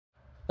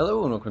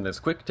Hello and welcome to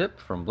this quick tip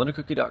from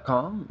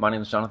BlenderCookie.com. My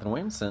name is Jonathan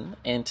Williamson,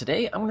 and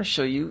today I'm going to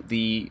show you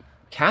the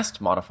cast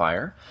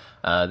modifier.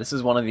 This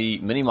is one of the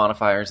many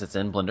modifiers that's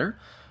in Blender.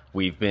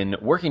 We've been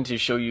working to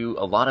show you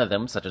a lot of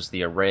them, such as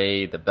the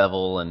array, the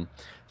bevel, and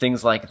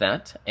things like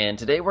that. And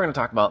today we're going to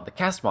talk about the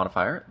cast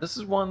modifier. This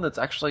is one that's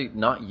actually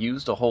not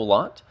used a whole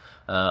lot.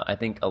 I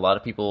think a lot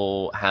of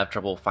people have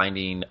trouble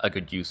finding a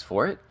good use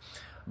for it,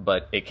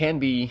 but it can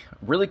be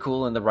really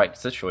cool in the right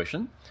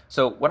situation.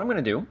 So what I'm going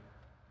to do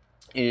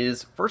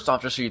is first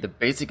off just show you the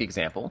basic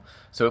example.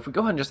 So if we go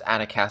ahead and just add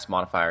a cast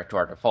modifier to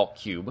our default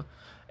cube,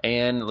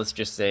 and let's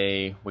just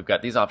say we've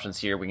got these options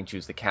here, we can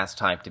choose the cast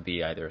type to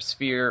be either a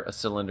sphere, a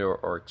cylinder,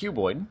 or a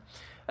cuboid.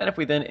 And if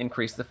we then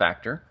increase the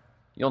factor,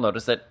 you'll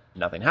notice that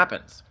nothing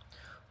happens.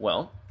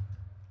 Well,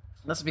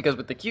 that's because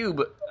with the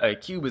cube, a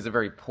cube is a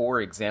very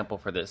poor example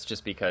for this,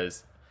 just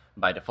because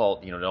by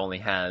default, it only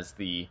has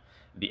the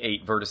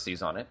 8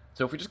 vertices on it.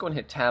 So if we just go and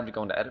hit tab to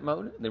go into edit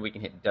mode, then we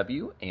can hit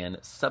W and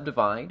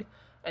subdivide,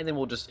 and then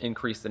we'll just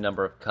increase the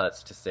number of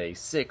cuts to say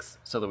 6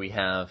 so that we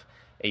have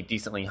a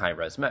decently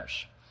high-res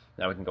mesh.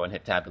 Now we can go and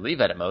hit tab to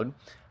leave edit mode,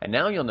 and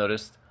now you'll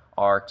notice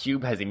our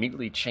cube has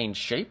immediately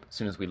changed shape as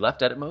soon as we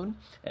left edit mode,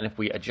 and if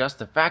we adjust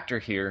the factor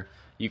here,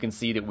 you can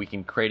see that we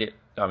can create it,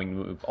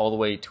 move all the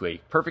way to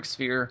a perfect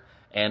sphere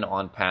and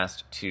on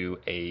past to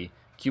a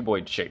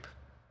cuboid shape.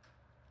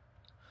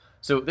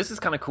 So this is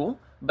kind of cool,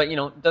 but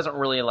it doesn't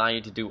really allow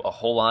you to do a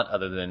whole lot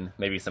other than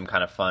maybe some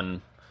kind of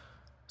fun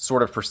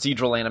sort of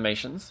procedural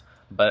animations.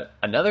 But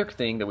another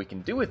thing that we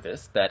can do with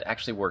this that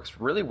actually works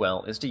really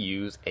well is to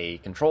use a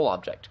control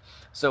object.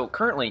 So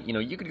currently,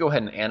 you could go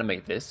ahead and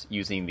animate this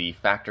using the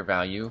factor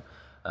value,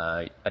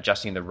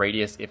 adjusting the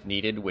radius if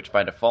needed, which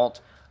by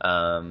default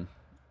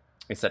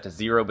is set to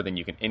 0, but then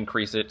you can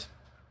increase it,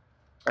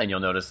 and you'll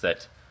notice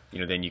that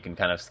then you can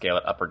kind of scale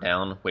it up or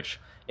down, which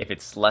if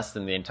it's less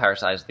than the entire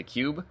size of the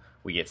cube,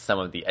 we get some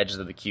of the edges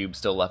of the cube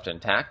still left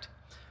intact.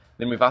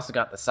 Then we've also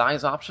got the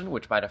size option,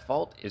 which by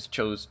default is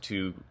chose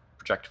to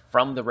project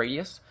from the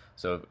radius.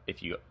 So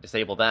if you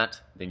disable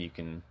that, then you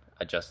can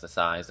adjust the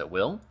size at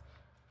will.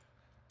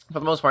 For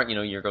the most part,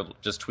 you're going to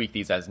just tweak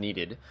these as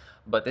needed.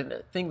 But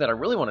the thing that I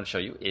really want to show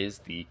you is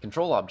the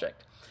control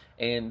object.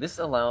 And this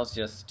allows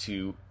us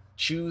to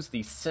choose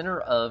the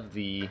center of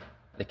the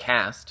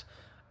cast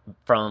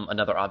from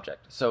another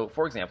object. So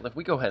for example, if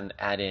we go ahead and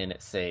add in,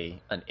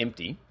 say, an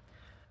empty,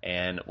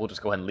 and we'll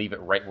just go ahead and leave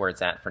it right where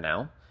it's at for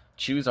now,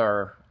 choose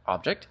our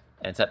object,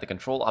 and set the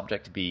control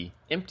object to be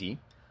empty.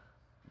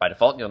 By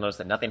default, you'll notice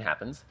that nothing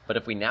happens, but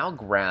if we now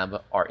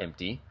grab our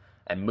empty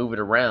and move it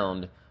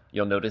around,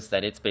 you'll notice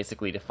that it's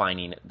basically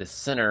defining the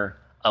center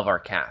of our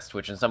cast,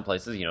 which in some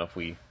places, if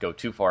we go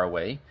too far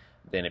away,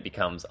 then it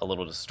becomes a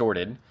little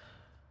distorted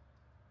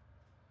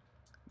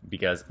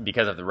because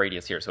of the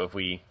radius here. So if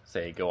we,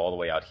 say, go all the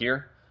way out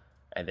here,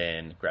 and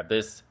then grab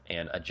this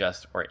and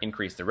adjust or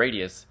increase the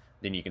radius,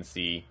 then you can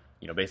see,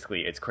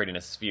 basically it's creating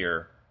a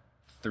sphere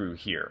through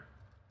here.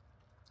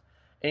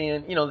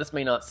 And, this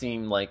may not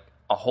seem like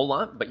a whole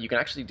lot, but you can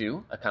actually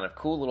do a kind of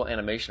cool little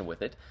animation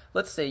with it.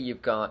 Let's say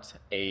you've got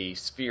a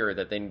sphere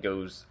that then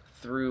goes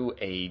through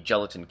a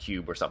gelatin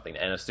cube or something,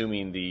 and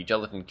assuming the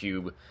gelatin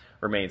cube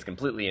remains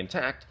completely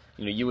intact,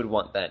 you would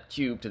want that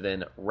cube to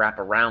then wrap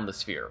around the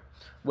sphere.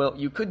 Well,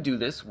 you could do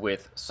this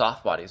with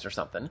soft bodies or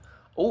something,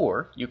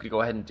 or you could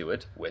go ahead and do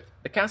it with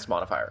the cast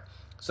modifier.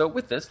 So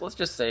with this, let's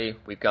just say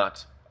we've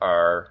got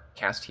our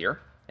cast here,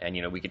 and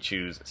we could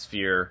choose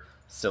sphere,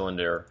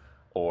 cylinder,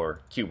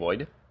 or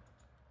cuboid.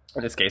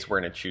 In this case, we're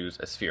going to choose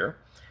a sphere.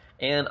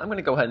 And I'm going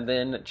to go ahead and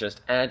then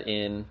just add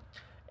in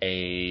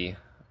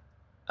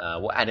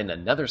we'll add in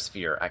another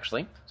sphere,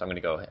 actually. So I'm going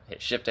to go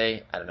hit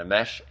Shift-A, add in a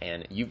mesh,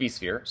 and UV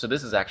sphere. So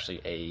this is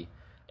actually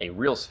a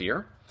real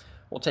sphere.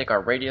 We'll take our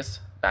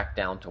radius back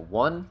down to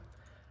 1.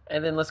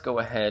 And then let's go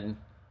ahead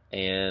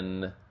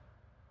and,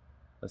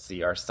 let's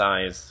see, our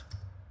size.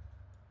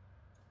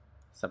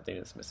 Something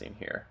is missing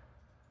here.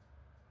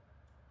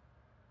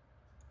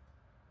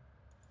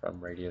 From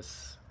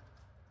radius.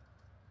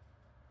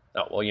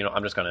 Oh, well,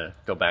 I'm just going to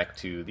go back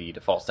to the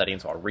default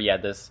settings, so I'll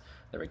re-add this.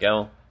 There we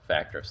go.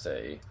 Factor of,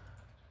 say,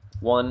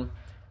 1.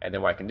 And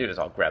then what I can do is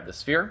I'll grab the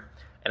sphere,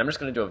 and I'm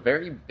just going to do a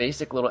very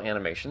basic little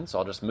animation. So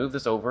I'll just move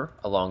this over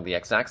along the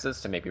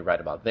x-axis to maybe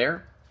right about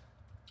there.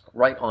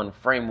 Right on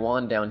frame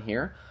 1 down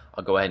here,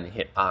 I'll go ahead and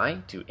hit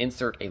I to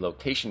insert a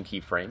location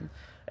keyframe.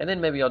 And then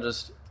maybe I'll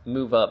just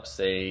move up,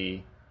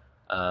 say,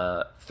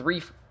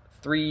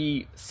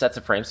 three sets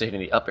of frames. So hitting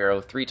the up arrow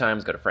 3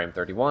 times, go to frame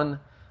 31,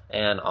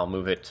 and I'll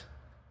move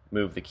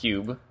the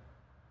cube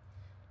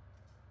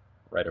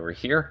right over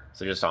here.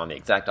 So just on the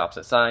exact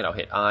opposite side, I'll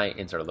hit I,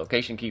 insert a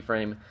location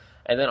keyframe,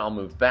 and then I'll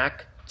move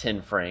back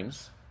 10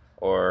 frames,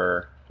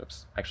 or,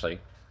 oops, actually,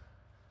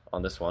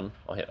 on this one,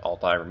 I'll hit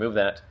Alt-I, remove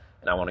that,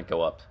 and I want to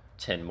go up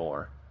 10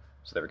 more.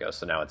 So there we go.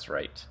 So now it's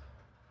right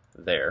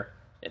there.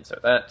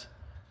 Insert that,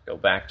 go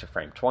back to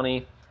frame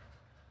 20,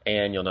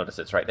 and you'll notice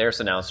it's right there.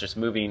 So now it's just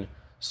moving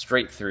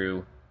straight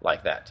through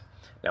like that.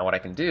 Now what I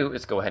can do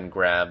is go ahead and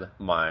grab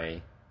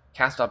my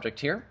cast object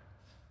here,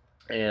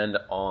 and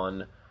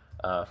on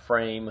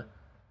frame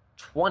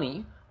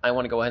 20, I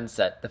want to go ahead and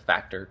set the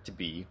factor to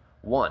be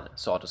 1.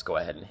 So I'll just go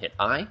ahead and hit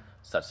I,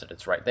 such that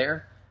it's right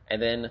there.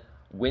 And then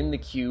when the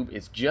cube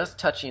is just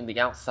touching the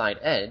outside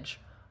edge,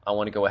 I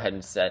want to go ahead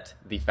and set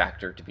the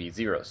factor to be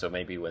 0. So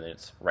maybe when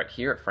it's right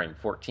here at frame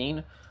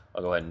 14,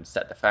 I'll go ahead and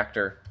set the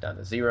factor down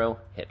to 0,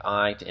 hit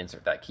I to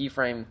insert that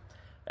keyframe,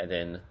 and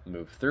then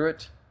move through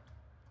it.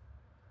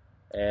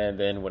 And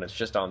then when it's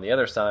just on the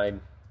other side,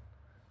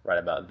 right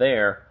about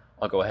there,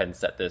 I'll go ahead and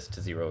set this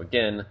to 0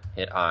 again,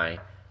 hit I,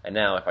 and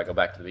now if I go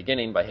back to the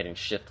beginning by hitting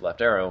Shift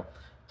left arrow,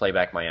 play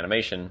back my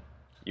animation,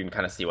 you can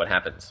kind of see what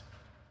happens.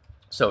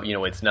 So,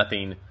 it's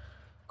nothing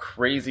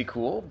crazy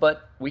cool,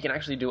 but we can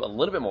actually do a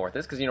little bit more with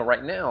this, because,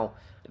 right now,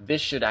 this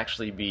should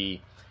actually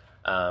be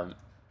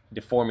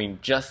deforming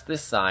just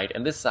this side,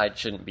 and this side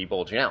shouldn't be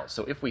bulging out.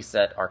 So if we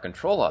set our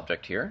control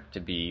object here to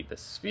be the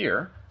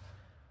sphere,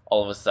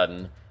 all of a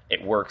sudden,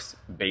 it works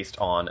based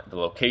on the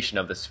location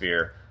of the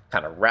sphere,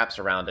 kind of wraps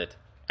around it,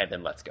 and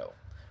then lets go.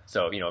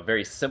 So, a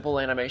very simple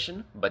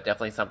animation, but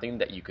definitely something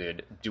that you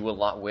could do a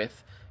lot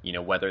with,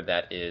 whether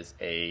that is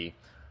a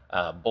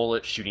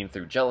bullet shooting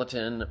through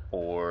gelatin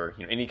or,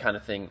 any kind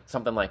of thing,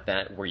 something like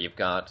that, where you've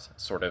got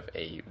sort of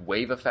a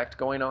wave effect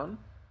going on.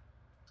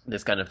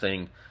 This kind of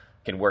thing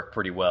can work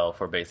pretty well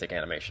for basic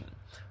animation.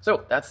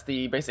 So that's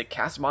the basic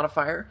cast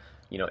modifier.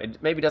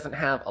 It maybe doesn't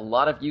have a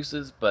lot of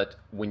uses, but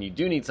when you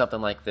do need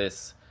something like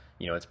this,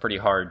 it's pretty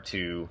hard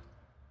to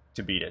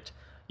beat it.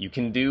 You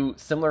can do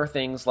similar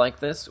things like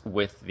this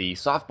with the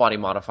soft body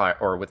modifier,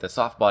 or with the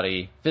soft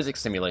body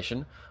physics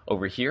simulation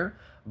over here,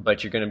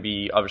 but you're going to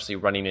be obviously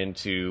running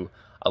into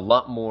a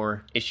lot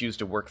more issues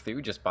to work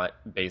through just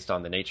based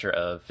on the nature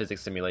of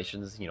physics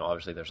simulations.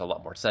 Obviously there's a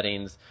lot more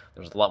settings,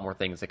 there's a lot more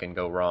things that can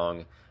go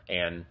wrong,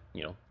 and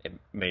it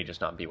may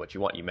just not be what you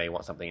want. You may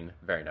want something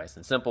very nice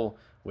and simple,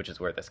 which is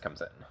where this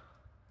comes in.